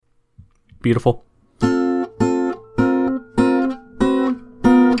Beautiful.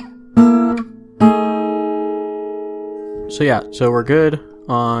 So yeah, so we're good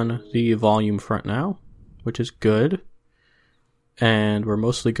on the volume front now, which is good. And we're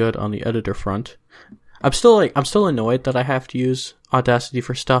mostly good on the editor front. I'm still annoyed that I have to use Audacity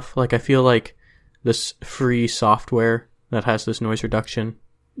for stuff. Like, I feel like this free software that has this noise reduction,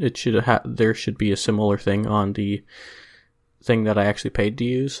 there should be a similar thing on the thing that I actually paid to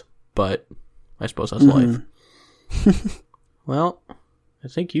use, but I suppose that's life. Well, I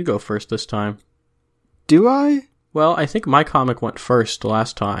think you go first this time. Do I? Well, I think my comic went first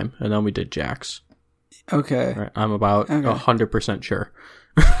last time, and then we did Jack's. Okay. Right, I'm about 100% sure.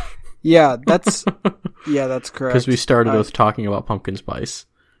 Yeah, that's correct. Because we started with talking about pumpkin spice.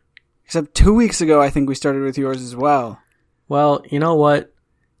 Except 2 weeks ago, I think we started with yours as well. Well, you know what?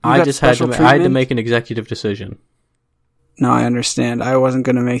 I had to make an executive decision. No, I understand. I wasn't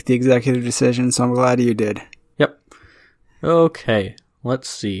going to make the executive decision, so I'm glad you did. Yep. Okay, let's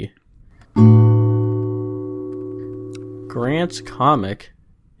see. Grant's comic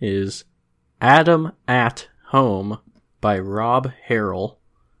is Adam at Home by Rob Harrell.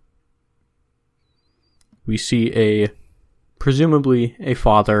 We see presumably a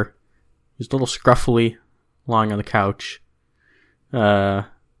father. He's a little scruffily lying on the couch, a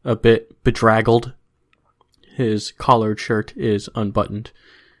bit bedraggled. His collared shirt is unbuttoned.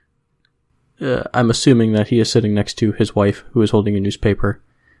 I'm assuming that he is sitting next to his wife, who is holding a newspaper,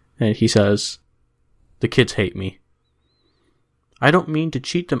 and he says, "The kids hate me. I don't mean to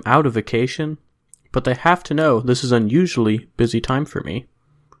cheat them out of vacation, but they have to know this is unusually busy time for me."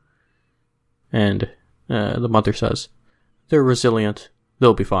 And the mother says, "They're resilient.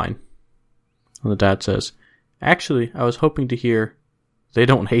 They'll be fine." And the dad says, "Actually, I was hoping to hear, they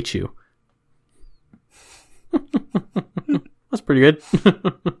don't hate you." That's pretty good.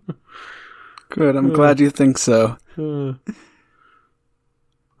 Good, I'm glad you think so.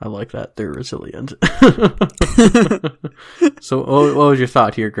 I like that. They're resilient. So, what was your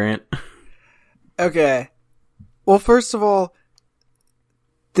thought here, Grant? Okay. Well, first of all,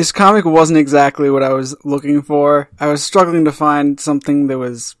 this comic wasn't exactly what I was looking for. I was struggling to find something that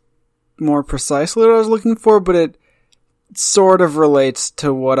was more precisely what I was looking for, but it sort of relates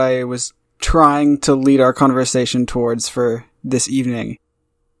to what I was trying to lead our conversation towards for this evening.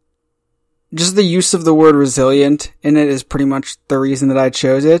 Just the use of the word resilient in it is pretty much the reason that I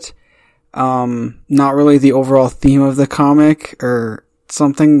chose it. Not really the overall theme of the comic or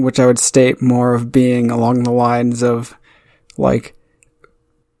something, which I would state more of being along the lines of, like,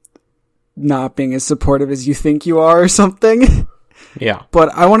 not being as supportive as you think you are or something. Yeah.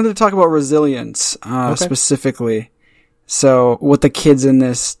 But I wanted to talk about resilience, specifically. So what the kids in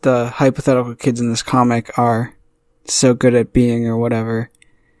this, the hypothetical kids in this comic are so good at being or whatever.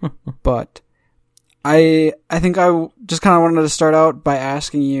 But I think I just kind of wanted to start out by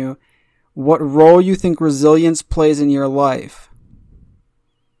asking you what role you think resilience plays in your life.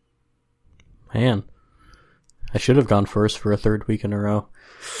 Man, I should have gone first for a third week in a row.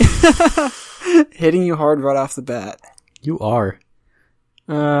 Hitting you hard right off the bat. You are.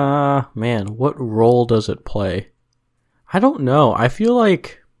 Man, what role does it play? I don't know. I feel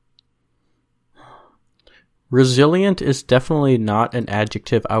like resilient is definitely not an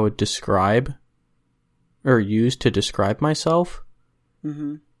adjective I would describe or use to describe myself.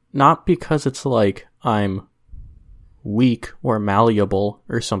 Mm-hmm. Not because it's like I'm weak or malleable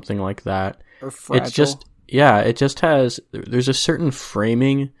or something like that. Or fragile. It's just, yeah, it just has, there's a certain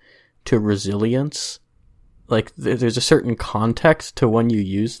framing to resilience. Like, there's a certain context to when you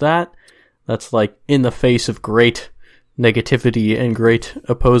use that. That's like, in the face of great negativity and great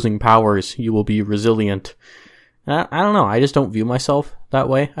opposing powers, you will be resilient. I don't know. I just don't view myself that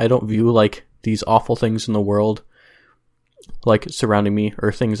way. I don't view, like, these awful things in the world, like, surrounding me,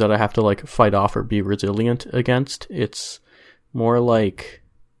 or things that I have to, like, fight off or be resilient against. It's more like,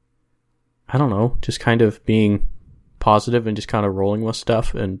 I don't know, just kind of being positive and just kind of rolling with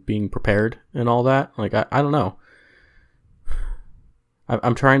stuff and being prepared and all that. Like, I don't know.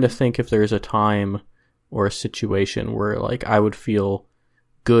 I'm trying to think if there's a time or a situation where, like, I would feel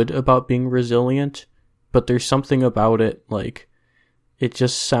good about being resilient, but there's something about it, like, it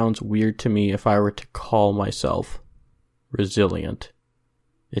just sounds weird to me if I were to call myself resilient.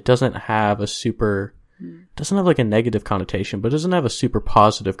 It doesn't have like a negative connotation, but it doesn't have a super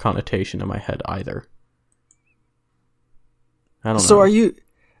positive connotation in my head either. I don't know. So are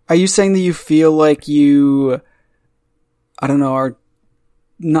you saying that you feel like you, I don't know, are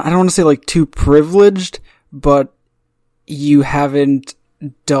not, I don't want to say like too privileged, but you haven't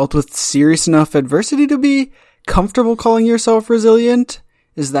dealt with serious enough adversity to be comfortable calling yourself resilient?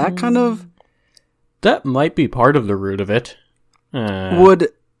 Is that kind of That might be part of the root of it.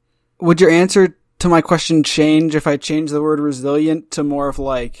 Would your answer to my question change if I change the word resilient to more of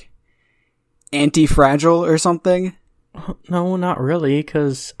like anti-fragile or something? No, not really,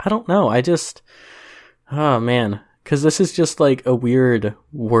 because I don't know. Oh man, because this is just like a weird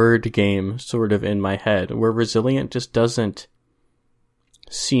word game sort of in my head where resilient just doesn't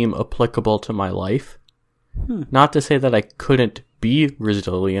seem applicable to my life. Not to say that I couldn't be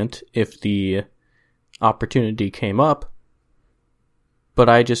resilient if the opportunity came up, but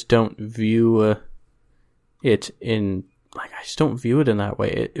I just don't view it in that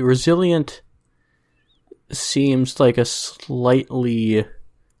way. Resilient seems like a slightly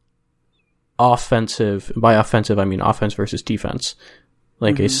offensive, by offensive I mean offense versus defense,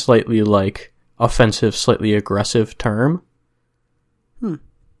 like a slightly like offensive, slightly aggressive term.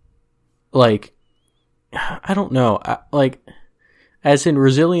 Like, I don't know, like, as in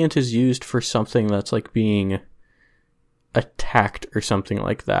resilient is used for something that's like being attacked or something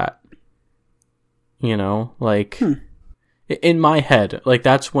like that. You know, like, in my head, like,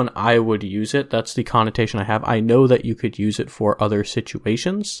 that's when I would use it. That's the connotation I have. I know that you could use it for other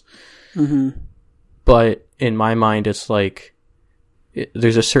situations, but in my mind, it's like,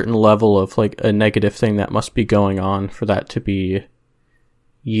 there's a certain level of like a negative thing that must be going on for that to be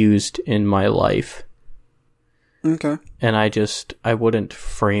used in my life. Okay. And I wouldn't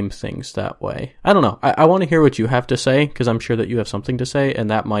frame things that way. I don't know. I want to hear what you have to say, because I'm sure that you have something to say,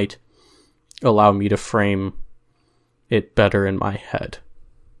 and that might allow me to frame it better in my head.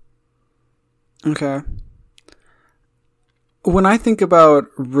 Okay. When I think about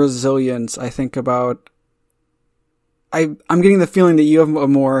resilience, I think about... I'm getting the feeling that you have a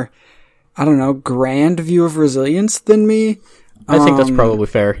more, I don't know, grand view of resilience than me. I think that's probably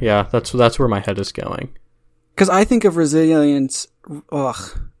fair. Yeah, that's where my head is going. Because I think of resilience.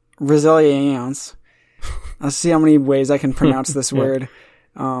 Resilience. Let's see how many ways I can pronounce this word.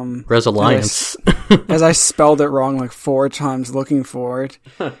 Resilience. As I spelled it wrong like 4 times looking for it.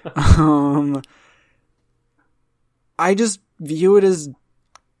 I just view it as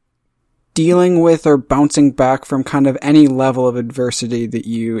dealing with or bouncing back from kind of any level of adversity that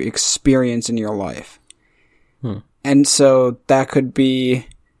you experience in your life. And so that could be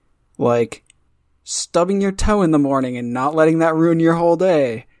like stubbing your toe in the morning and not letting that ruin your whole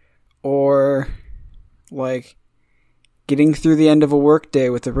day, or like getting through the end of a workday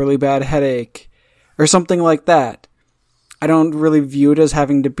with a really bad headache or something like that. I don't really view it as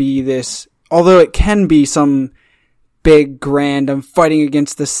having to be this, although it can be some big, grand, I'm fighting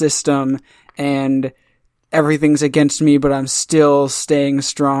against the system and everything's against me, but I'm still staying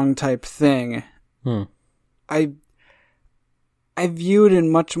strong type thing. I view it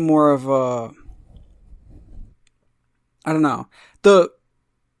in much more of a, I don't know.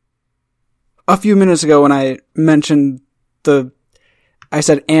 A few minutes ago when I mentioned I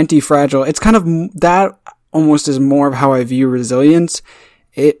said anti-fragile, it's kind of, that almost is more of how I view resilience.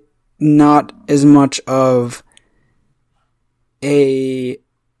 It, not as much of because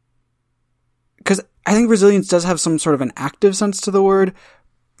I think resilience does have some sort of an active sense to the word,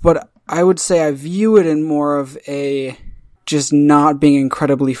 but I would say I view it in more of a just not being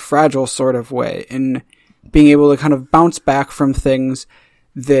incredibly fragile sort of way, and being able to kind of bounce back from things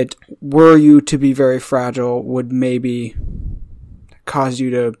that, were you to be very fragile, would maybe cause you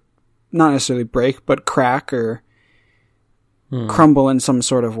to not necessarily break, but crack or crumble in some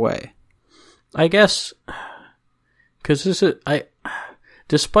sort of way. I guess, because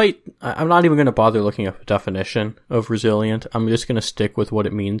I'm not even going to bother looking up a definition of resilient. I'm just going to stick with what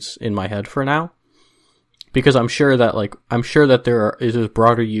it means in my head for now, because I'm sure that there is a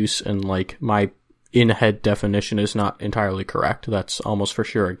broader use, and like my in-head definition is not entirely correct. That's almost for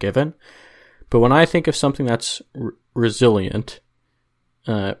sure a given. But when I think of something that's resilient,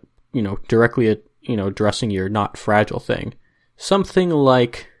 directly addressing your not fragile thing, something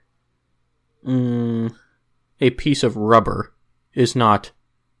like a piece of rubber is not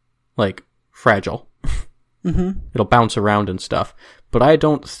like fragile. It'll bounce around and stuff. But I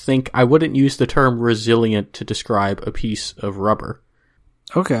wouldn't use the term resilient to describe a piece of rubber.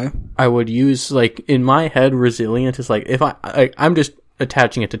 Okay. I would use, like, in my head, resilient is like, if I'm just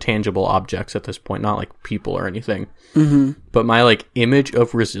attaching it to tangible objects at this point, not like people or anything. But my like image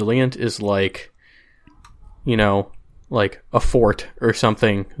of resilient is like, like a fort or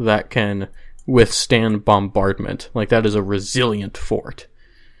something that can withstand bombardment. Like, that is a resilient fort.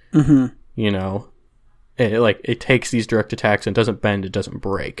 It takes these direct attacks and doesn't bend, it doesn't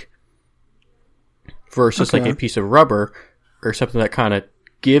break. Versus like a piece of rubber or something that kind of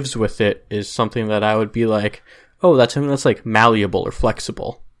gives with it is something that I would be like, oh, that's something that's like malleable or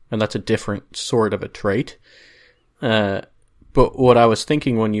flexible. and that's a different sort of a trait. But what I was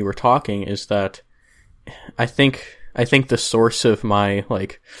thinking when you were talking is that I think the source of my,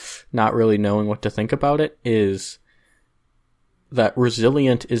 like, not really knowing what to think about it is that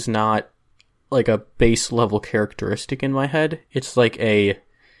resilient is not, like, a base level characteristic in my head. It's like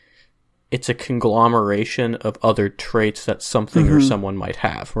it's a conglomeration of other traits that something or someone might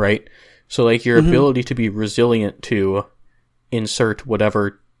have, right? So, like, your ability to be resilient to insert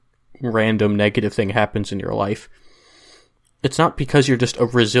whatever random negative thing happens in your life, it's not because you're just a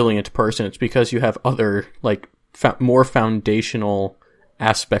resilient person. It's because you have other, like, more foundational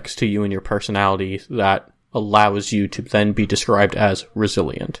aspects to you and your personality that allows you to then be described as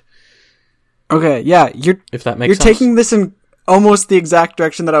resilient. Okay, yeah, if that makes you're sense. taking this in almost the exact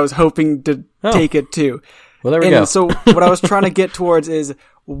direction that I was hoping to take it to. Well, there we go. So what I was trying to get towards is,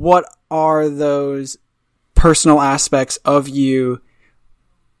 what are those personal aspects of you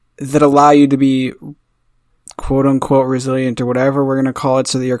that allow you to be quote unquote resilient, or whatever we're going to call it,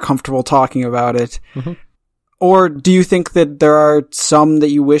 so that you're comfortable talking about it? Or do you think that there are some that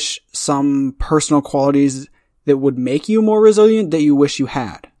you wish, some personal qualities that would make you more resilient that you wish you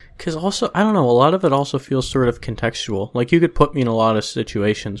had? Because also, I don't know, a lot of it also feels sort of contextual. Like, you could put me in a lot of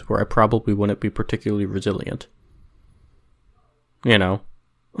situations where I probably wouldn't be particularly resilient. You know?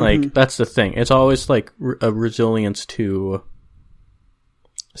 Like, that's the thing. It's always, like, a resilience to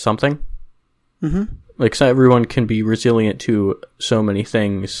something. Like, so everyone can be resilient to so many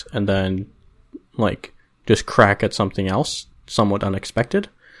things and then, like, just crack at something else, somewhat unexpected,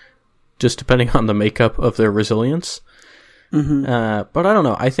 just depending on the makeup of their resilience. But I don't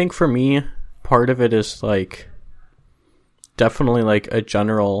know. I think for me, part of it is, like, definitely, like, a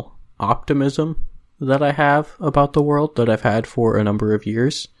general optimism that I have about the world that I've had for a number of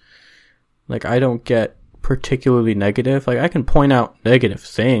years. Like, I don't get particularly negative. Like, I can point out negative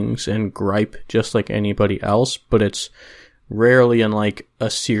things and gripe just like anybody else, but it's rarely in, like, a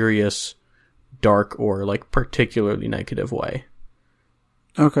serious, dark, or, like, particularly negative way.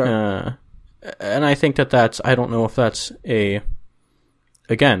 Okay. And I think that's, I don't know if that's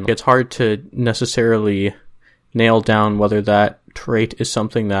again, it's hard to necessarily nail down whether that trait is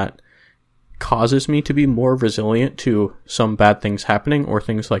something that causes me to be more resilient to some bad things happening, or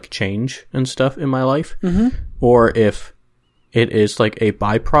things like change and stuff in my life, or if it is, like, a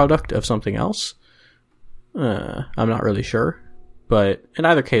byproduct of something else. I'm not really sure. But in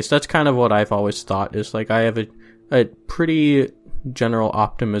either case, that's kind of what I've always thought, is, like, I have a pretty general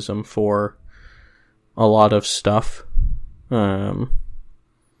optimism for a lot of stuff. And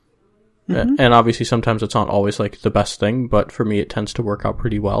obviously sometimes it's not always, like, the best thing, but for me it tends to work out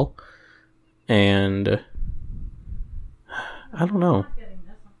pretty well. And I don't know.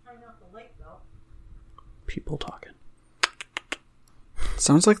 People talking.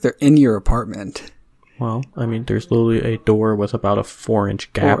 Sounds like they're in your apartment. Well, I mean, there's literally a door with about a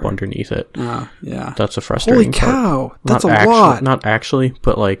 4-inch gap underneath it. Yeah. That's a frustrating Holy cow! part. That's Not a lot! Not actually,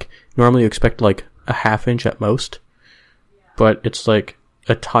 but, like, normally you expect, like, a 1/2 inch at most. But it's, like,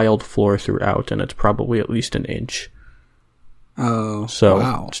 a tiled floor throughout, and it's probably at least 1 inch. Oh, So,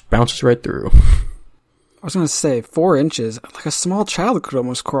 wow. it just bounces right through. I was going to say, 4 inches. Like, a small child could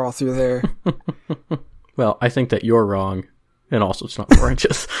almost crawl through there. Well, I think that you're wrong. And also, it's not 4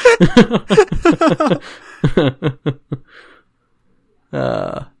 inches.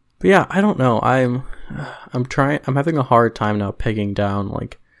 But yeah, I don't know. I'm having a hard time now pegging down,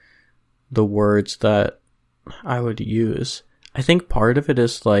 like, the words that I would use. I think part of it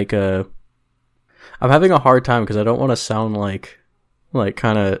is, like, I'm having a hard time because I don't want to sound like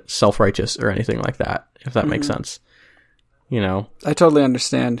kind of self-righteous or anything like that, if that makes sense. You know? I totally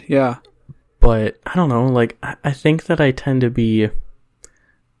understand, yeah. But, I don't know, like, I think that I tend to be,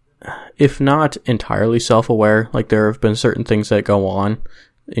 if not entirely self-aware, like, there have been certain things that go on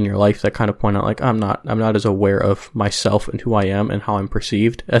in your life that kind of point out, like, I'm not as aware of myself and who I am and how I'm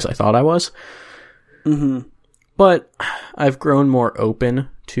perceived as I thought I was. But I've grown more open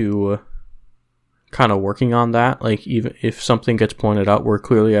to kind of working on that. Like, even if something gets pointed out where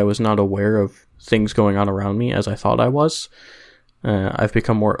clearly I was not aware of things going on around me as I thought I was, I've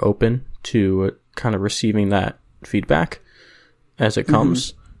become more open to kind of receiving that feedback as it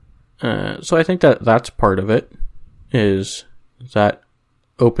comes. So I think that that's part of it, is that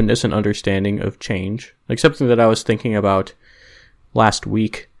openness and understanding of change. Like, something that I was thinking about last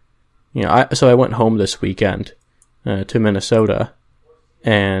week. You know, so I went home this weekend to Minnesota,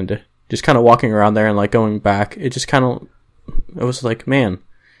 and just kind of walking around there and, like, going back, it was like, man,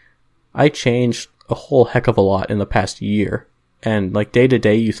 I changed a whole heck of a lot in the past year. And, like, day to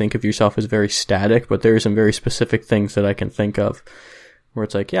day, you think of yourself as very static, but there are some very specific things that I can think of where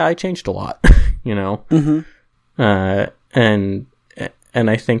it's like, yeah, I changed a lot, you know? Mm-hmm. And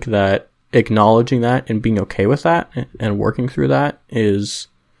I think that acknowledging that and being okay with that and working through that is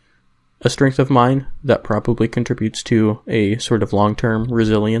a strength of mine that probably contributes to a sort of long-term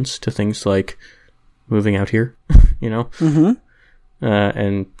resilience to things like moving out here, you know? Mm-hmm.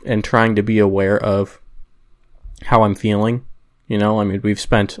 And trying to be aware of how I'm feeling, you know? I mean, we've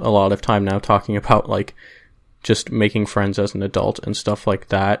spent a lot of time now talking about, like, just making friends as an adult and stuff like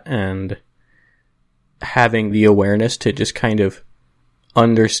that, and having the awareness to just kind of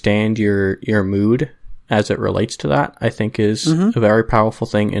understand your mood as it relates to that, I think is a very powerful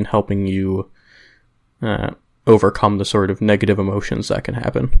thing in helping you overcome the sort of negative emotions that can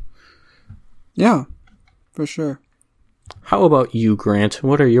happen. Yeah, for sure. How about you, Grant?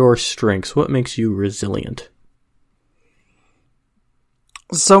 What are your strengths? What makes you resilient?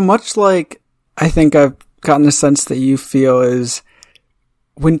 So much like I think I've gotten a sense that you feel is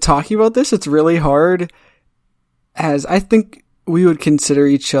when talking about this, it's really hard, as I think we would consider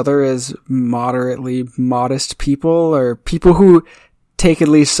each other as moderately modest people, or people who take at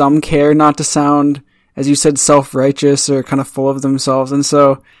least some care not to sound, as you said, self-righteous or kind of full of themselves. And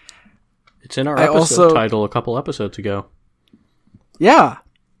so it's in our episode title a couple episodes ago. Yeah.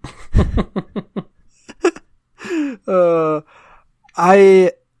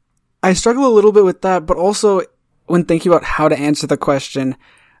 I struggle a little bit with that, but also when thinking about how to answer the question,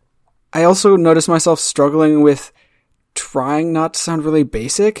 I also notice myself struggling with trying not to sound really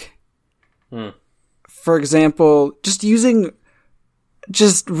basic. For example, just using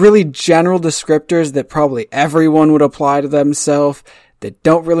just really general descriptors that probably everyone would apply to themselves, that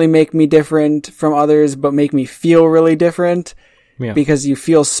don't really make me different from others, but make me feel really different. Yeah. Because you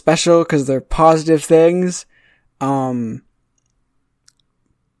feel special because they're positive things.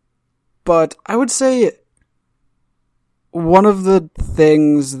 But I would say one of the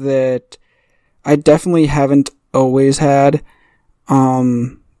things that I definitely haven't always had,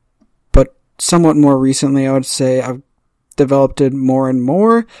 but somewhat more recently, I would say I've developed it more and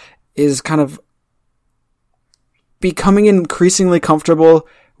more, is kind of becoming increasingly comfortable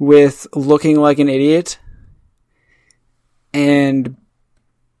with looking like an idiot and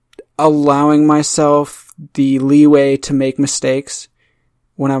allowing myself the leeway to make mistakes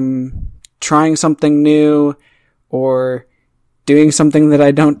when I'm trying something new or doing something that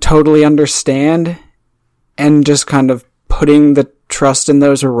I don't totally understand, and just kind of putting the trust in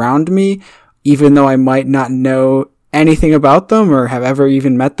those around me, even though I might not know anything about them or have ever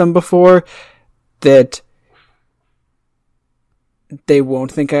even met them before, that they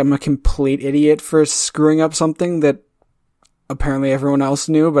won't think I'm a complete idiot for screwing up something that apparently everyone else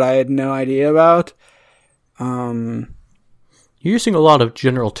knew, but I had no idea about. You're using a lot of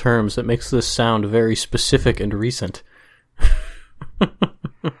general terms that makes this sound very specific and recent.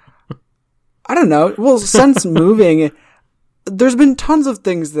 I don't know. Well, since moving, there's been tons of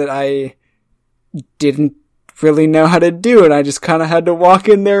things that I didn't really know how to do, and I just kind of had to walk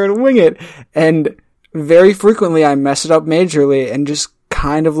in there and wing it. And very frequently I mess it up majorly and just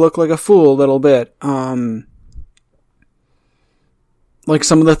kind of look like a fool a little bit. Like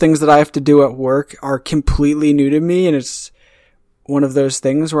some of the things that I have to do at work are completely new to me, and it's one of those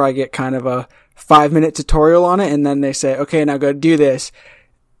things where I get kind of a 5-minute tutorial on it, and then they say, okay, now go do this.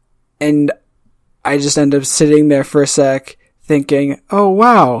 And I just end up sitting there for a sec thinking, oh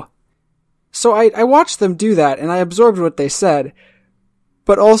wow. So I watched them do that, and I absorbed what they said.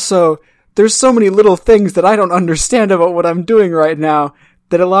 But also, there's so many little things that I don't understand about what I'm doing right now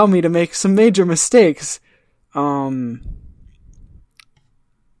that allow me to make some major mistakes. And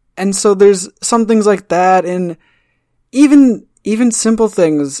so there's some things like that, and even simple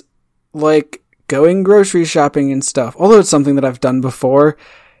things like going grocery shopping and stuff. Although it's something that I've done before,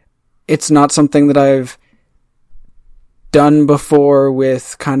 it's not something that I've done before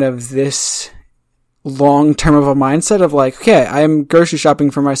with kind of this long term of a mindset of like, okay, I'm grocery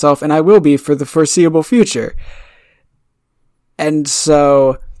shopping for myself and I will be for the foreseeable future. And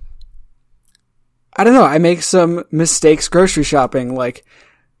so, I don't know, I make some mistakes grocery shopping. Like,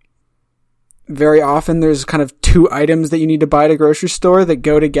 very often there's kind of 2 items that you need to buy at a grocery store that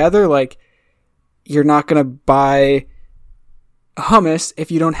go together. Like, you're not going to buy hummus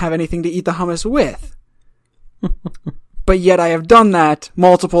if you don't have anything to eat the hummus with. But yet I have done that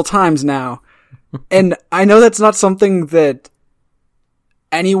multiple times now. And I know that's not something that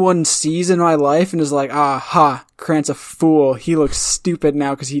anyone sees in my life and is like, Grant's a fool. He looks stupid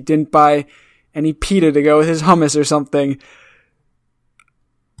now because he didn't buy any pita to go with his hummus or something.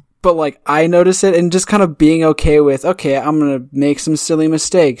 But like, I notice it, and just kind of being okay with, okay, I'm going to make some silly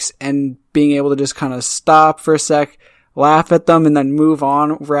mistakes, and being able to just kind of stop for a sec, laugh at them and then move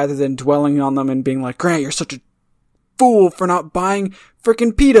on rather than dwelling on them and being like, Grant, you're such a fool for not buying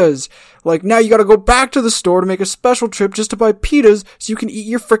frickin' pitas. Like, now you gotta go back to the store to make a special trip just to buy pitas so you can eat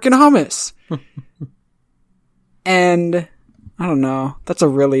your frickin' hummus. And, I don't know, that's a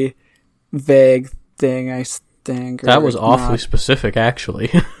really vague thing, I think. That was awfully specific, actually.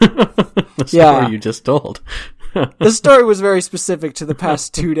 The story you just told. The story was very specific to the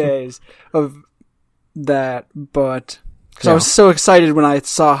past 2 days of that, but because I was so excited when I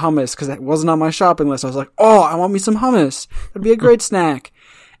saw hummus because it wasn't on my shopping list. I was like, "Oh, I want me some hummus. That'd be a great snack."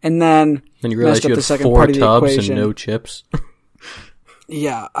 And then you realized you had 4 tubs and no chips.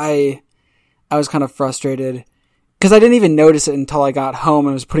 Yeah, I was kind of frustrated because I didn't even notice it until I got home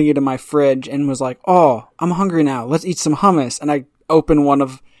and was putting it in my fridge and was like, "Oh, I'm hungry now. Let's eat some hummus." And I opened one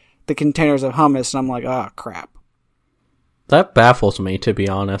of the containers of hummus and I'm like, "Oh, crap." That baffles me, to be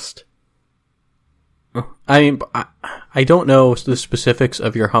honest. I mean, I don't know the specifics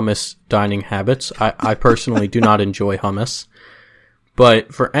of your hummus dining habits. I personally do not enjoy hummus.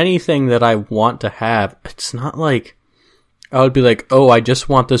 But for anything that I want to have, it's not like I would be like, oh, I just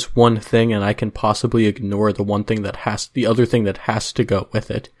want this one thing and I can possibly ignore the other thing that has to go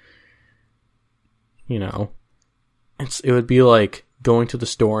with it. You know, it would be like going to the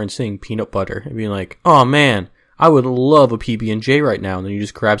store and seeing peanut butter and being like, oh man, I would love a PB&J right now. And then you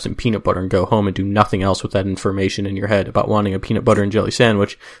just grab some peanut butter and go home and do nothing else with that information in your head about wanting a peanut butter and jelly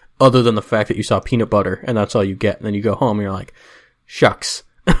sandwich, other than the fact that you saw peanut butter and that's all you get. And then you go home and you're like, shucks.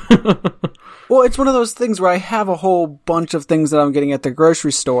 Well, it's one of those things where I have a whole bunch of things that I'm getting at the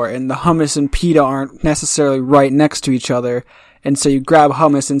grocery store and the hummus and pita aren't necessarily right next to each other. And so you grab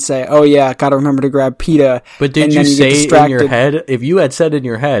hummus and say, oh yeah, gotta remember to grab pita. But did you say in your head, if you had said in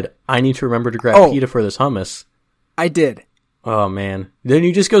your head, I need to remember to grab pita for this hummus. I did. Oh man. Then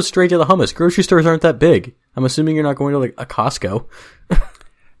you just go straight to the hummus. Grocery stores aren't that big. I'm assuming you're not going to like a Costco.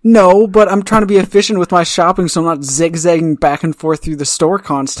 No, but I'm trying to be efficient with my shopping so I'm not zigzagging back and forth through the store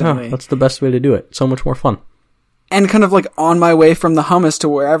constantly. Oh, that's the best way to do it. So much more fun. And kind of like on my way from the hummus to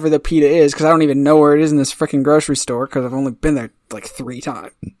wherever the pita is, because I don't even know where it is in this freaking grocery store because I've only been there like 3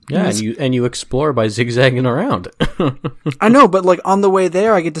 times. Yeah, and you explore by zigzagging around. I know, but like on the way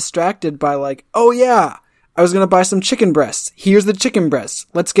there I get distracted by like, oh yeah, I was going to buy some chicken breasts. Here's the chicken breasts.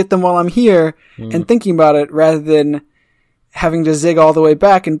 Let's get them while I'm here and thinking about it rather than having to zig all the way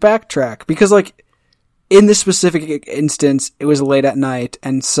back and backtrack. Because like in this specific instance, it was late at night.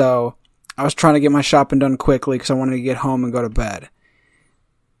 And so I was trying to get my shopping done quickly because I wanted to get home and go to bed.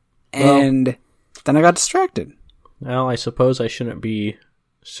 And then I got distracted. Well, I suppose I shouldn't be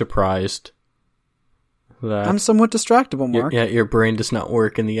surprised that I'm somewhat distractible, Mark. Your brain does not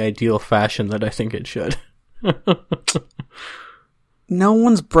work in the ideal fashion that I think it should. No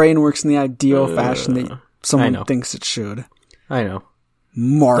one's brain works in the ideal fashion that someone thinks it should. I know.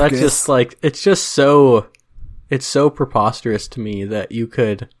 Marcus. That's just like, it's so preposterous to me that you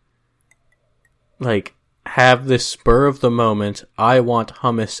could like have this spur of the moment, I want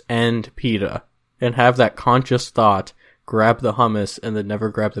hummus and pita, and have that conscious thought, grab the hummus and then never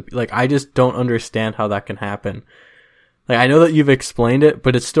grab the, like, I just don't understand how that can happen. Like, I know that you've explained it,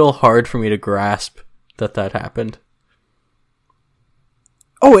 but it's still hard for me to grasp that happened.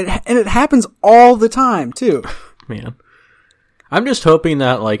 Oh, and it happens all the time, too. Man. I'm just hoping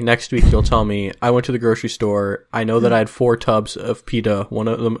that, like, next week you'll tell me, I went to the grocery store, I know that I had 4 tubs of pita, one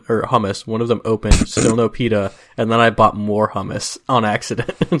of them, or hummus, one of them open, still no pita, and then I bought more hummus on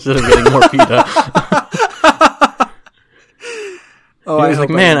accident instead of getting more pita. Oh, I was like,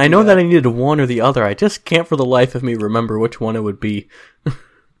 man, I know that I needed one or the other, I just can't for the life of me remember which one it would be.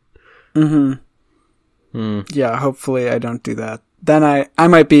 Yeah, hopefully I don't do that. Then I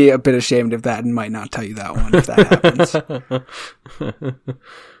might be a bit ashamed of that and might not tell you that one if that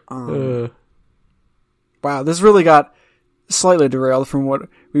happens. Wow, this really got slightly derailed from what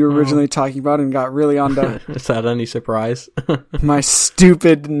we were originally talking about and got really onto Is that any surprise? my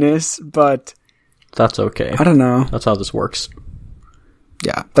stupidness, but that's okay. I don't know. That's how this works.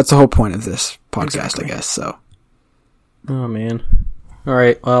 Yeah, that's the whole point of this podcast, exactly. I guess, so. Oh, man.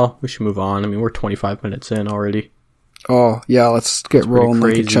 Alright, well, we should move on. I mean, we're 25 minutes in already. Oh, yeah, let's get rolling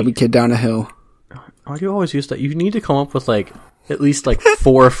like a chubby kid down a hill. Why do you always use that? You need to come up with, like, at least, like,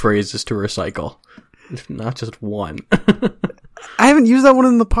 4 phrases to recycle. If not just one. I haven't used that one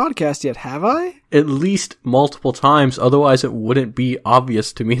in the podcast yet, have I? At least multiple times, otherwise it wouldn't be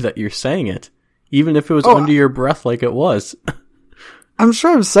obvious to me that you're saying it. Even if it was under your breath like it was. I'm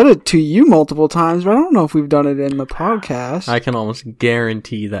sure I've said it to you multiple times, but I don't know if we've done it in the podcast. I can almost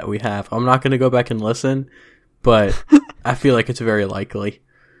guarantee that we have. I'm not going to go back and listen, but I feel like it's very likely.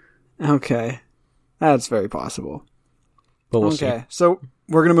 Okay. That's very possible. But we'll see. Okay, so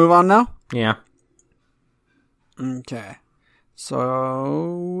we're going to move on now? Yeah. Okay.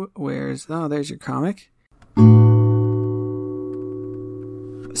 So, there's your comic.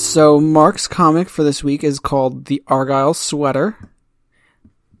 So, Mark's comic for this week is called The Argyle Sweater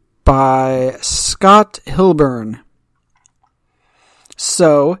by Scott Hilburn.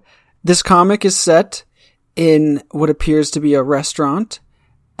 So, this comic is set in what appears to be a restaurant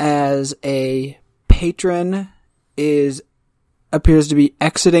as a patron appears to be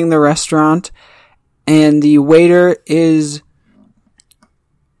exiting the restaurant, and the waiter is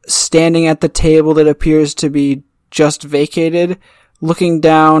standing at the table that appears to be just vacated, looking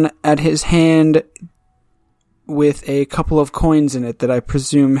down at his hand with a couple of coins in it that I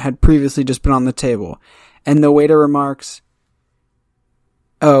presume had previously just been on the table. And the waiter remarks,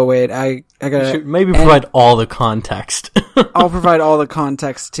 oh wait, I gotta... Should maybe provide all the context. I'll provide all the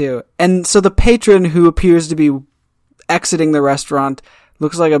context too. And so the patron, who appears to be exiting the restaurant,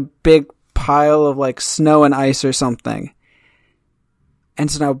 looks like a big pile of like snow and ice or something. And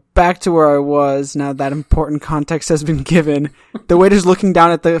so now back to where I was, now that important context has been given. The waiter's looking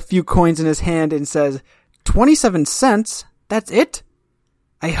down at the few coins in his hand and says, 27 cents? That's it?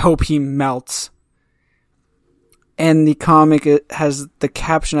 I hope he melts. And the comic has the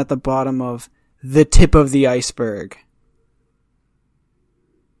caption at the bottom of, the tip of the iceberg.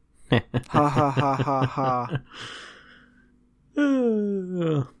 Ha ha ha ha ha.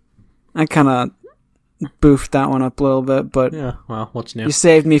 I kind of boofed that one up a little bit, but yeah, well, what's new? You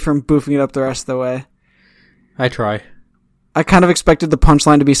saved me from boofing it up the rest of the way. I try. I kind of expected the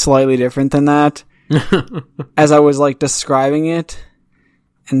punchline to be slightly different than that as I was like describing it,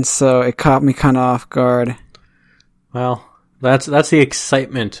 and so it caught me kind of off guard. Well, that's the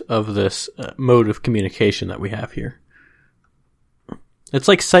excitement of this mode of communication that we have here. It's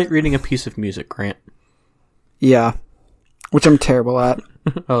like sight reading a piece of music, Grant. Yeah, which I'm terrible at.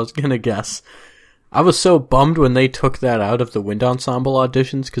 I was gonna guess. I was so bummed when they took that out of the wind ensemble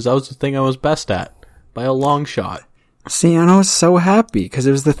auditions, because that was the thing I was best at, by a long shot. See, and I was so happy, because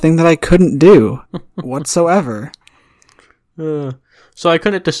it was the thing that I couldn't do, whatsoever. So I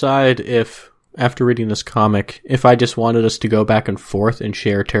couldn't decide if, after reading this comic, if I just wanted us to go back and forth and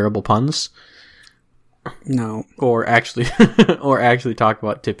share terrible puns. No. Or actually talk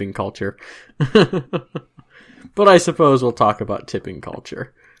about tipping culture. But I suppose we'll talk about tipping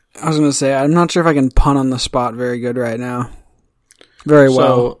culture. I was going to say, I'm not sure if I can pun on the spot very good right now. Very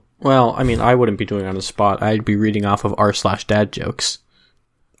well. Well, I mean, I wouldn't be doing it on the spot. I'd be reading off of r/dad jokes.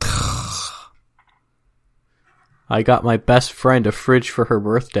 I got my best friend a fridge for her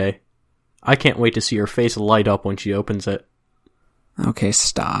birthday. I can't wait to see her face light up when she opens it. Okay,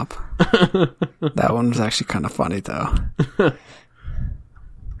 stop. That one was actually kind of funny, though.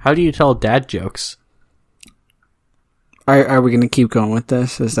 How do you tell dad jokes? Are we going to keep going with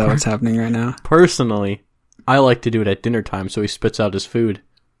this? Is that what's happening right now? Personally, I like to do it at dinner time so he spits out his food.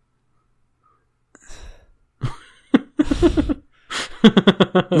 That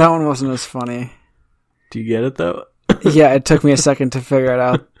one wasn't as funny. Do you get it, though? Yeah, it took me a second to figure it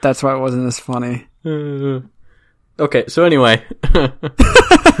out. That's why it wasn't as funny. Okay, so anyway.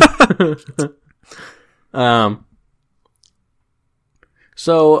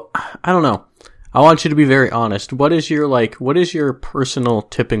 So, I don't know. I want you to be very honest. What is your personal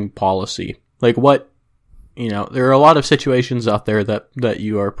tipping policy? Like there are a lot of situations out there that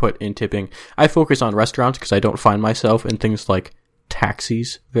you are put in tipping. I focus on restaurants because I don't find myself in things like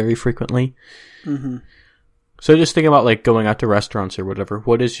taxis very frequently. Mm-hmm. So just think about like going out to restaurants or whatever.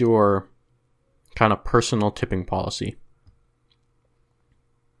 What is your kind of personal tipping policy?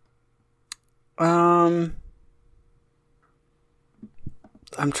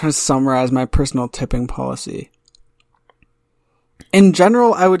 I'm trying to summarize my personal tipping policy. In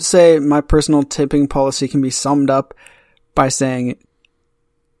general, I would say my personal tipping policy can be summed up by saying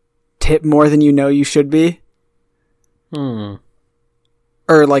tip more than you know you should be. Or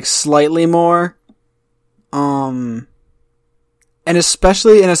like slightly more. And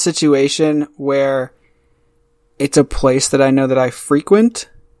especially in a situation where it's a place that I know that I frequent,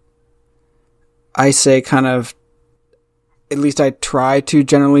 I say kind of, at least I try to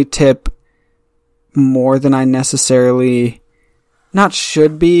generally tip more than I necessarily, not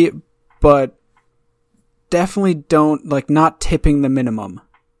should be, but definitely don't, like, not tipping the minimum,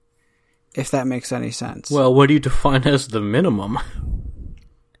 if that makes any sense. Well, what do you define as the minimum?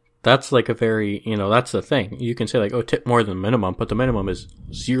 That's like a very, that's the thing. You can say like, oh, tip more than the minimum, but the minimum is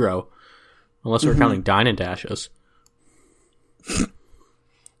 0, unless we're counting dine and dashes.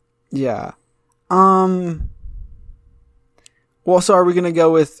 Yeah. Well, so are we going to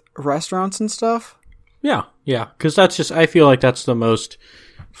go with restaurants and stuff? Yeah. Yeah, because that's just, I feel like that's the most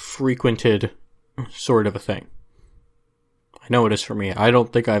frequented sort of a thing. I know it is for me. I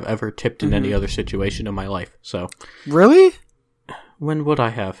don't think I've ever tipped in any other situation in my life, so. Really? When would I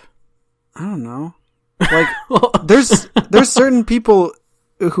have? I don't know. Like, there's certain people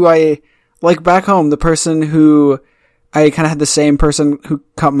who I, like back home, the person who, I kind of had the same person who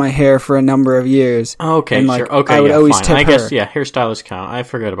cut my hair for a number of years. Okay, and, like, sure. Okay, I would always fine. tip I guess, her. yeah, hairstylists count. I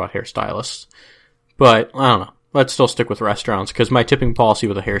forget about hairstylists. But, I don't know. Let's still stick with restaurants, because my tipping policy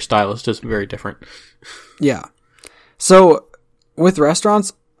with a hairstylist is very different. Yeah. So, with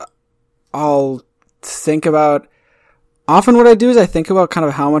restaurants, I'll think about, often what I do is I think about kind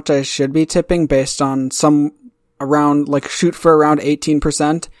of how much I should be tipping based on some around, like, shoot for around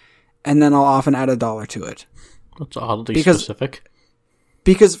 18%, and then I'll often add $1 to it. That's oddly specific.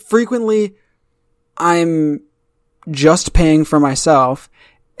 Because frequently, I'm just paying for myself,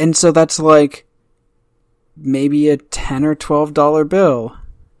 and so that's like maybe a $10 or $12 bill.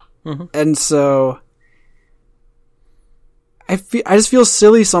 Mm-hmm. And so I just feel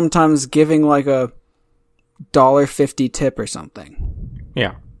silly sometimes giving like a $1.50 tip or something.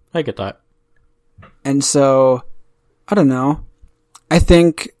 Yeah, I get that. And so, I don't know. I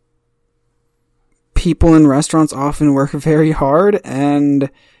think people in restaurants often work very hard, and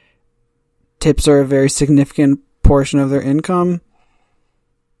tips are a very significant portion of their income.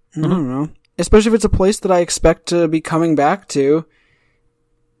 I don't know. Especially if it's a place that I expect to be coming back to.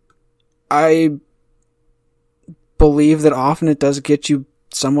 I believe that often it does get you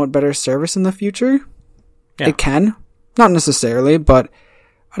somewhat better service in the future. Yeah. It can. Not necessarily, but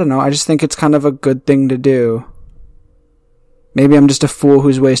I don't know. I just think it's kind of a good thing to do. Maybe I'm just a fool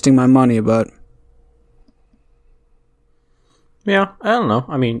who's wasting my money, but... Yeah, I don't know.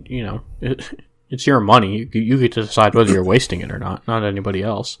 I mean, you know, it's your money. You get to decide whether you're wasting it or not anybody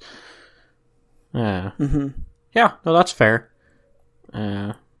else. Yeah, no, that's fair.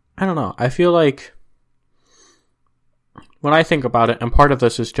 I don't know. I feel like when I think about it, and part of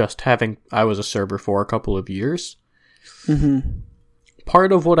this is just I was a server for a couple of years. Mm-hmm.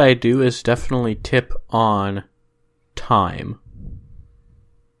 Part of what I do is definitely tip on time.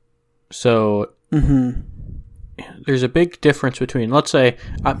 So, there's a big difference between, let's say,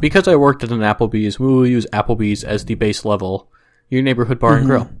 because I worked at an Applebee's, we will use Applebee's as the base level, your neighborhood bar and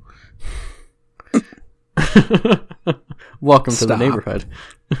grill. Welcome to the neighborhood.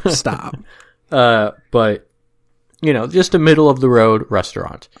 Stop. But, you know, just a middle of the road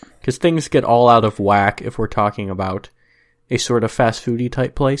restaurant. Because things get all out of whack if we're talking about a sort of fast foodie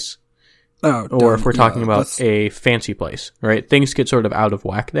type place. Or if we're talking about a fancy place, right? Things get sort of out of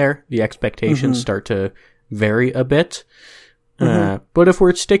whack there. The expectations start to vary a bit. But if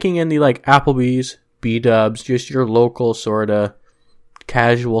we're sticking in the like Applebee's, B-dubs, just your local sort of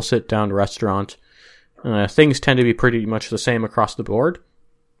casual sit-down restaurant, things tend to be pretty much the same across the board.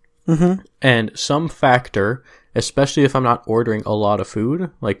 And some factor, especially if I'm not ordering a lot of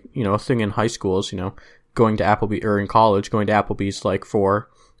food, like, you know, a thing in high school is, you know, going to Applebee's, or in college, going to Applebee's like for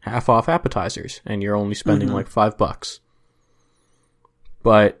half off appetizers, and you're only spending like $5.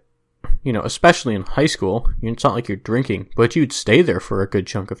 But, you know, especially in high school, it's not like you're drinking, but you'd stay there for a good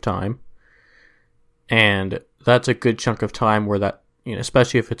chunk of time. And that's a good chunk of time where that, you know,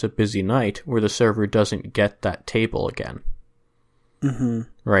 especially if it's a busy night, where the server doesn't get that table again.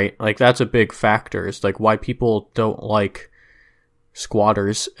 Right? Like, that's a big factor. It's like why people don't like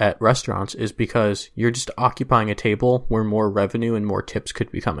squatters at restaurants is because you're just occupying a table where more revenue and more tips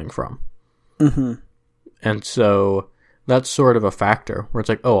could be coming from. And so that's sort of a factor where it's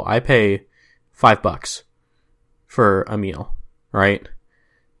like, oh, I pay $5 for a meal, right?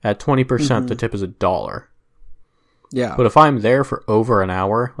 At 20%, the tip is $1. Yeah. But if I'm there for over an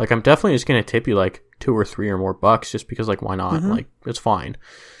hour, like, I'm definitely just going to tip you like $2 or $3 or more bucks, just because, like, why not? Like, it's fine.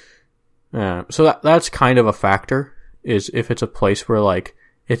 So that's kind of a factor, is if it's a place where, like,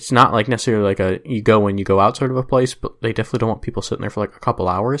 it's not like necessarily like a you go in, you go out sort of a place, but they definitely don't want people sitting there for like a couple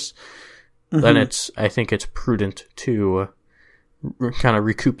hours. Then I think it's prudent to kind of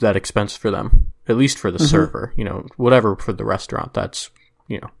recoup that expense for them, at least for the server, you know, whatever for the restaurant, that's,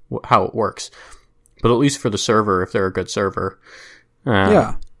 you know, how it works. But at least for the server, if they're a good server,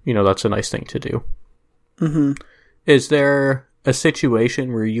 you know, that's a nice thing to do. Is there a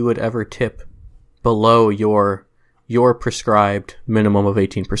situation where you would ever tip below your prescribed minimum of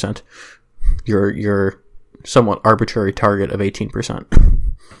 18%? Your somewhat arbitrary target of 18%.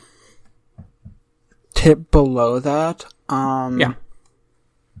 Tip below that? Yeah.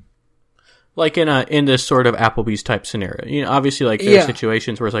 Like in this sort of Applebee's type scenario. You know, obviously, like, there are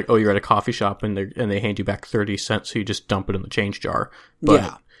situations where it's like, oh, you're at a coffee shop and they hand you back 30 cents, so you just dump it in the change jar.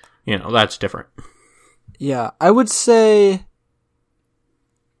 But, you know, that's different. Yeah, I would say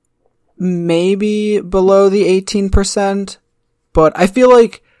maybe below the 18%, but I feel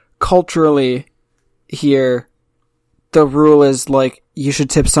like culturally here, the rule is like you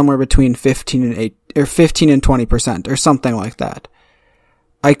should tip somewhere between 15 and 20% or something like that.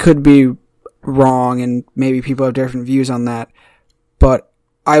 I could be wrong and maybe people have different views on that, but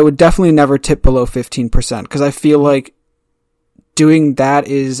I would definitely never tip below 15% because I feel like doing that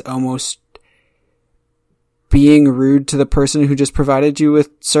is almost being rude to the person who just provided you with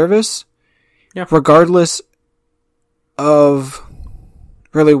service. Yeah. Regardless of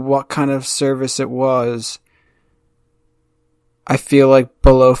really what kind of service it was, I feel like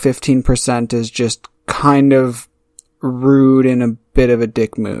below 15% is just kind of rude and a bit of a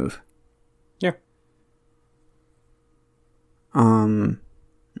dick move. Yeah. I don't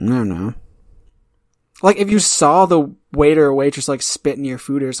know. Like, if you saw the waiter or waitress, like, spit in your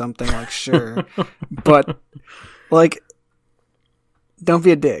food or something, like, sure. But, like, don't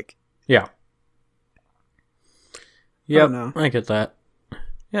be a dick. Yeah. Yeah, I get that.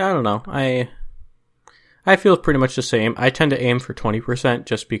 Yeah, I don't know. I feel pretty much the same. I tend to aim for 20%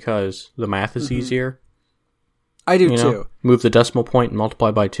 just because the math is easier. I do too. Move the decimal point and multiply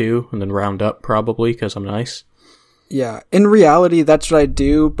by 2 and then round up probably because I'm nice. Yeah. In reality, that's what I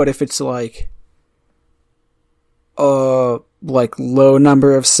do, but if it's like low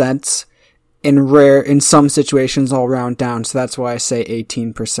number of cents, in some situations I'll round down, so that's why I say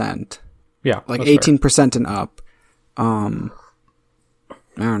 18%. Yeah. Like 18% and up. I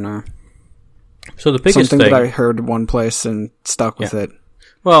don't know. So the biggest something thing that I heard one place and stuck with it.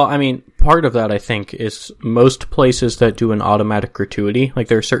 Well, I mean, part of that I think is most places that do an automatic gratuity, like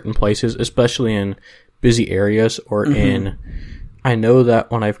there are certain places, especially in busy areas or I know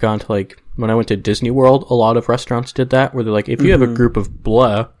that when I've gone to when I went to Disney World, a lot of restaurants did that where they're like, if you have a group of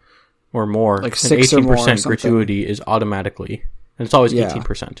blah or more, like an 18% or gratuity is automatically, and it's always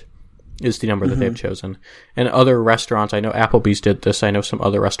 18%. Is the number that they've chosen. And other restaurants, I know Applebee's did this, I know some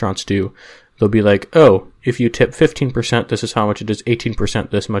other restaurants do. They'll be like, oh, if you tip 15%, this is how much it is,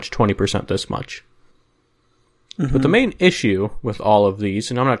 18% this much, 20% this much. But the main issue with all of these,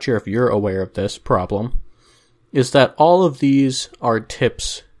 and I'm not sure if you're aware of this problem, is that all of these are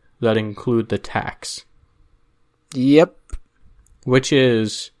tips that include the tax. Yep. Which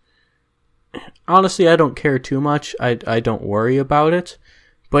is, honestly, I don't care too much. I don't worry about it.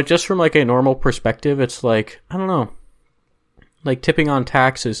 But just from like a normal perspective, it's like, I don't know. Like tipping on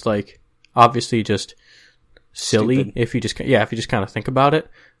tax is like obviously just silly. Stupid. if you just kind of think about it.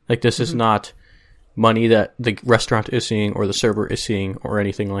 Like this is not money that the restaurant is seeing or the server is seeing or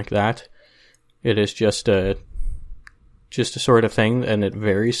anything like that. It is just a sort of thing, and it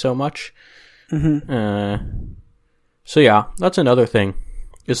varies so much. So yeah, that's another thing.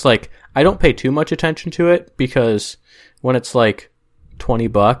 It's like I don't pay too much attention to it because when it's like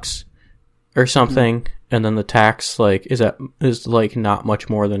 $20 or something, and then the tax is like not much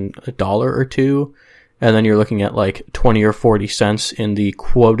more than $1 or $2, and then you're looking at like 20 or 40 cents in the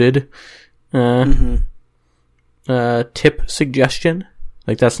quoted tip suggestion.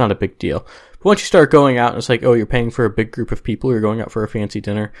 Like that's not a big deal. But once you start going out and it's like, oh, you're paying for a big group of people, you're going out for a fancy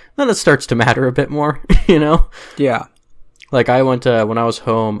dinner, then it starts to matter a bit more, you know? Yeah. Like I went when I was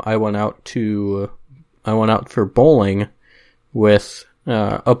home, I went out for bowling with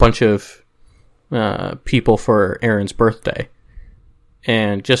a bunch of people for Aaron's birthday.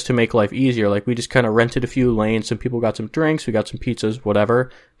 And just to make life easier, like we just kind of rented a few lanes, some people got some drinks, we got some pizzas,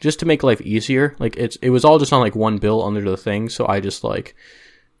 whatever, just to make life easier. Like it was all just on like one bill under the thing, so I just like,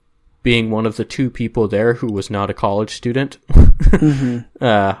 being one of the 2 people there who was not a college student,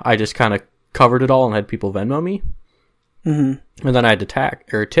 I just kind of covered it all and had people Venmo me. And then I had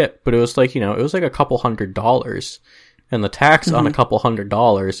to tip, but it was like, it was like a couple $100. And the tax on a couple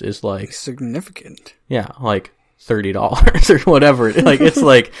 $100 is like significant. Yeah, like $30 or whatever. Like it's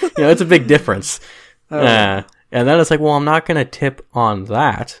like, it's a big difference. And then it's like, well, I'm not going to tip on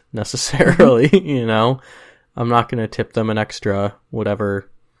that necessarily, I'm not going to tip them an extra whatever.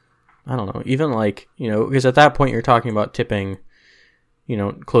 I don't know. Even like, because at that point you're talking about tipping,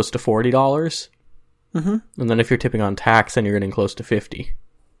 close to $40. And then if you're tipping on tax, then you're getting close to 50.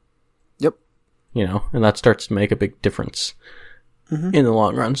 Yep. And that starts to make a big difference in the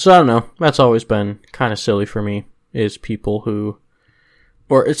long run. So I don't know. That's always been kind of silly for me, is people who,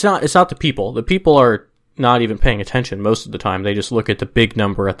 or it's not the people. The people are not even paying attention most of the time. They just look at the big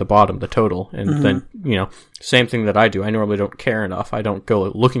number at the bottom, the total. And then, same thing that I do. I normally don't care enough. I don't go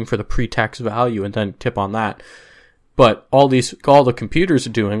looking for the pre-tax value and then tip on that. But all the computers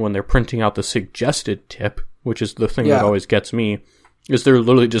are doing when they're printing out the suggested tip, which is the thing that always gets me, is they're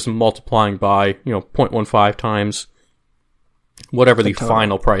literally just multiplying by, 0.15 times whatever the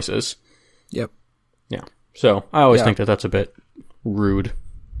final price is. Yep. Yeah. So I always think that that's a bit rude,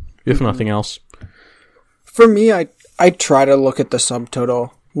 if nothing else. For me, I try to look at the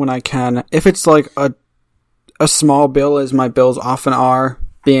subtotal when I can. If it's like a small bill, as my bills often are,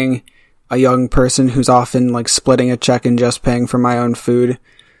 being a young person who's often like splitting a check and just paying for my own food,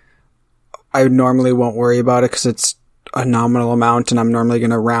 I normally won't worry about it because it's a nominal amount, and I'm normally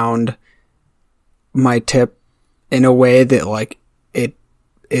going to round my tip in a way that like it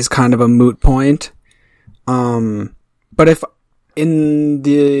is kind of a moot point. But if in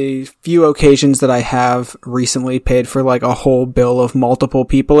the few occasions that I have recently paid for like a whole bill of multiple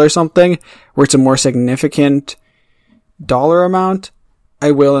people or something, where it's a more significant dollar amount,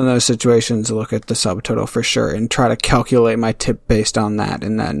 I will in those situations look at the subtotal for sure and try to calculate my tip based on that,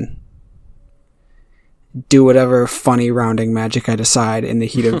 and then do whatever funny rounding magic I decide in the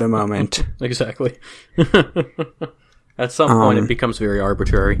heat of the moment. Exactly. At some point it becomes very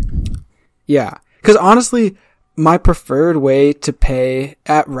arbitrary. Yeah. Because honestly, my preferred way to pay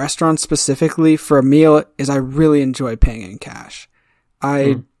at restaurants specifically for a meal is I really enjoy paying in cash.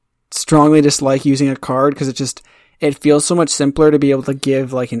 I strongly dislike using a card because it feels so much simpler to be able to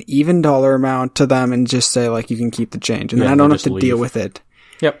give like an even dollar amount to them and just say like you can keep the change, and then I don't have to deal with it.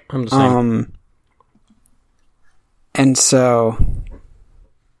 Yep, I'm the same. And so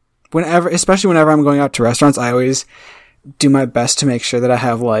especially whenever I'm going out to restaurants, I always do my best to make sure that I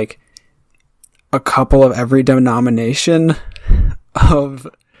have like a couple of every denomination of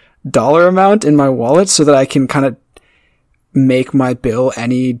dollar amount in my wallet so that I can kind of make my bill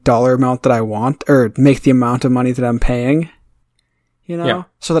any dollar amount that I want, or make the amount of money that I'm paying,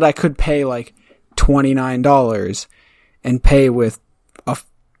 so that I could pay like $29 and pay with a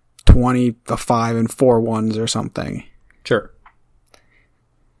 20, a 5 and 4 ones or something. Sure.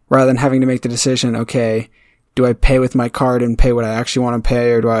 Rather than having to make the decision, okay, do I pay with my card and pay what I actually want to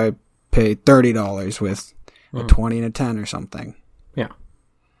pay, or do I pay $30 with a 20 and a 10 or something? Yeah.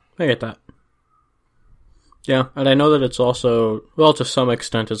 I get that. Yeah, and I know that it's also, well, to some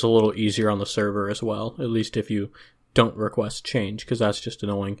extent, it's a little easier on the server as well, at least if you don't request change, because that's just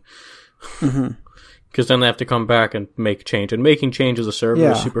annoying. Because then they have to come back and make change, and making change as a server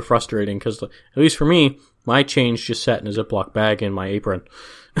is super frustrating, because at least for me, my change just sat in a Ziploc bag in my apron.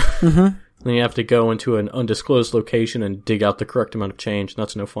 Then you have to go into an undisclosed location and dig out the correct amount of change, and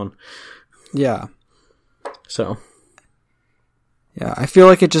that's no fun. Yeah. So. Yeah, I feel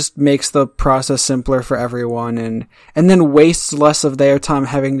like it just makes the process simpler for everyone, and then wastes less of their time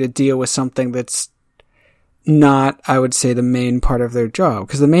having to deal with something that's not, I would say, the main part of their job.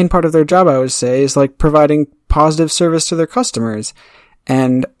 Because the main part of their job, I would say, is like providing positive service to their customers.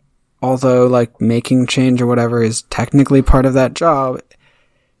 And although like making change or whatever is technically part of that job,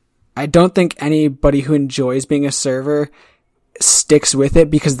 I don't think anybody who enjoys being a server sticks with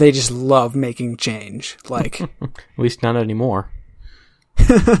it because they just love making change. Like, at least not anymore.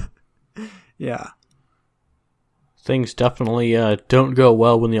 Yeah. Things definitely don't go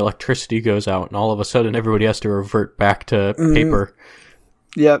well when the electricity goes out and all of a sudden everybody has to revert back to paper.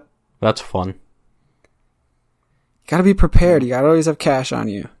 Yep. That's fun. Gotta be prepared. You gotta always have cash on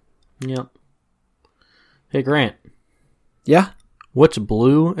you. Yep. Hey, Grant. Yeah? What's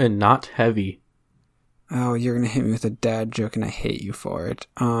blue and not heavy? Oh, you're gonna hit me with a dad joke and I hate you for it.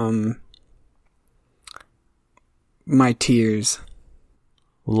 My tears.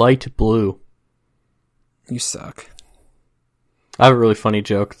 Light blue. You suck. I have a really funny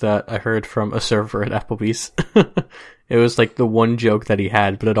joke that I heard from a server at Applebee's. It was like the one joke that he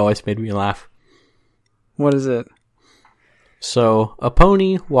had, but it always made me laugh. What is it? So, a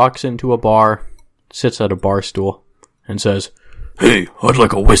pony walks into a bar, sits at a bar stool, and says, "Hey, I'd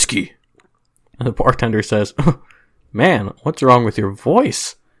like a whiskey." And the bartender says, "Man, what's wrong with your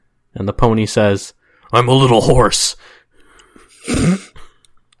voice?" And the pony says, "I'm a little hoarse."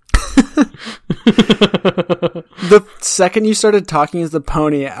 The second you started talking as the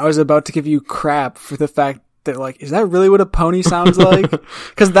pony, I was about to give you crap for the fact that, like, is that really what a pony sounds like?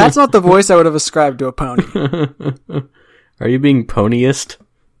 Because that's not the voice I would have ascribed to a pony. Are you being ponyist?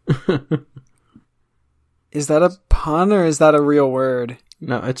 Is that a pun or is that a real word?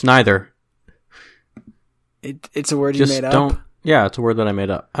 No, it's neither. It's a word you made up? Yeah, it's a word that I made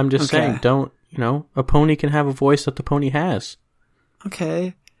up. I'm just saying, a pony can have a voice that the pony has.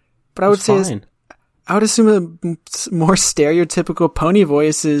 Okay. But I would say, I would assume a more stereotypical pony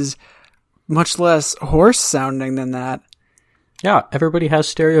voice is much less horse sounding than that. Yeah, everybody has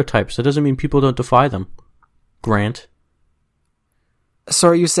stereotypes. That doesn't mean people don't defy them. Grant. So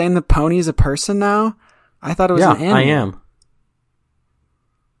are you saying the pony is a person now? I thought it was an animal. I am.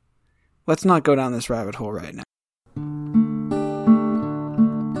 let's not go down this rabbit hole right now.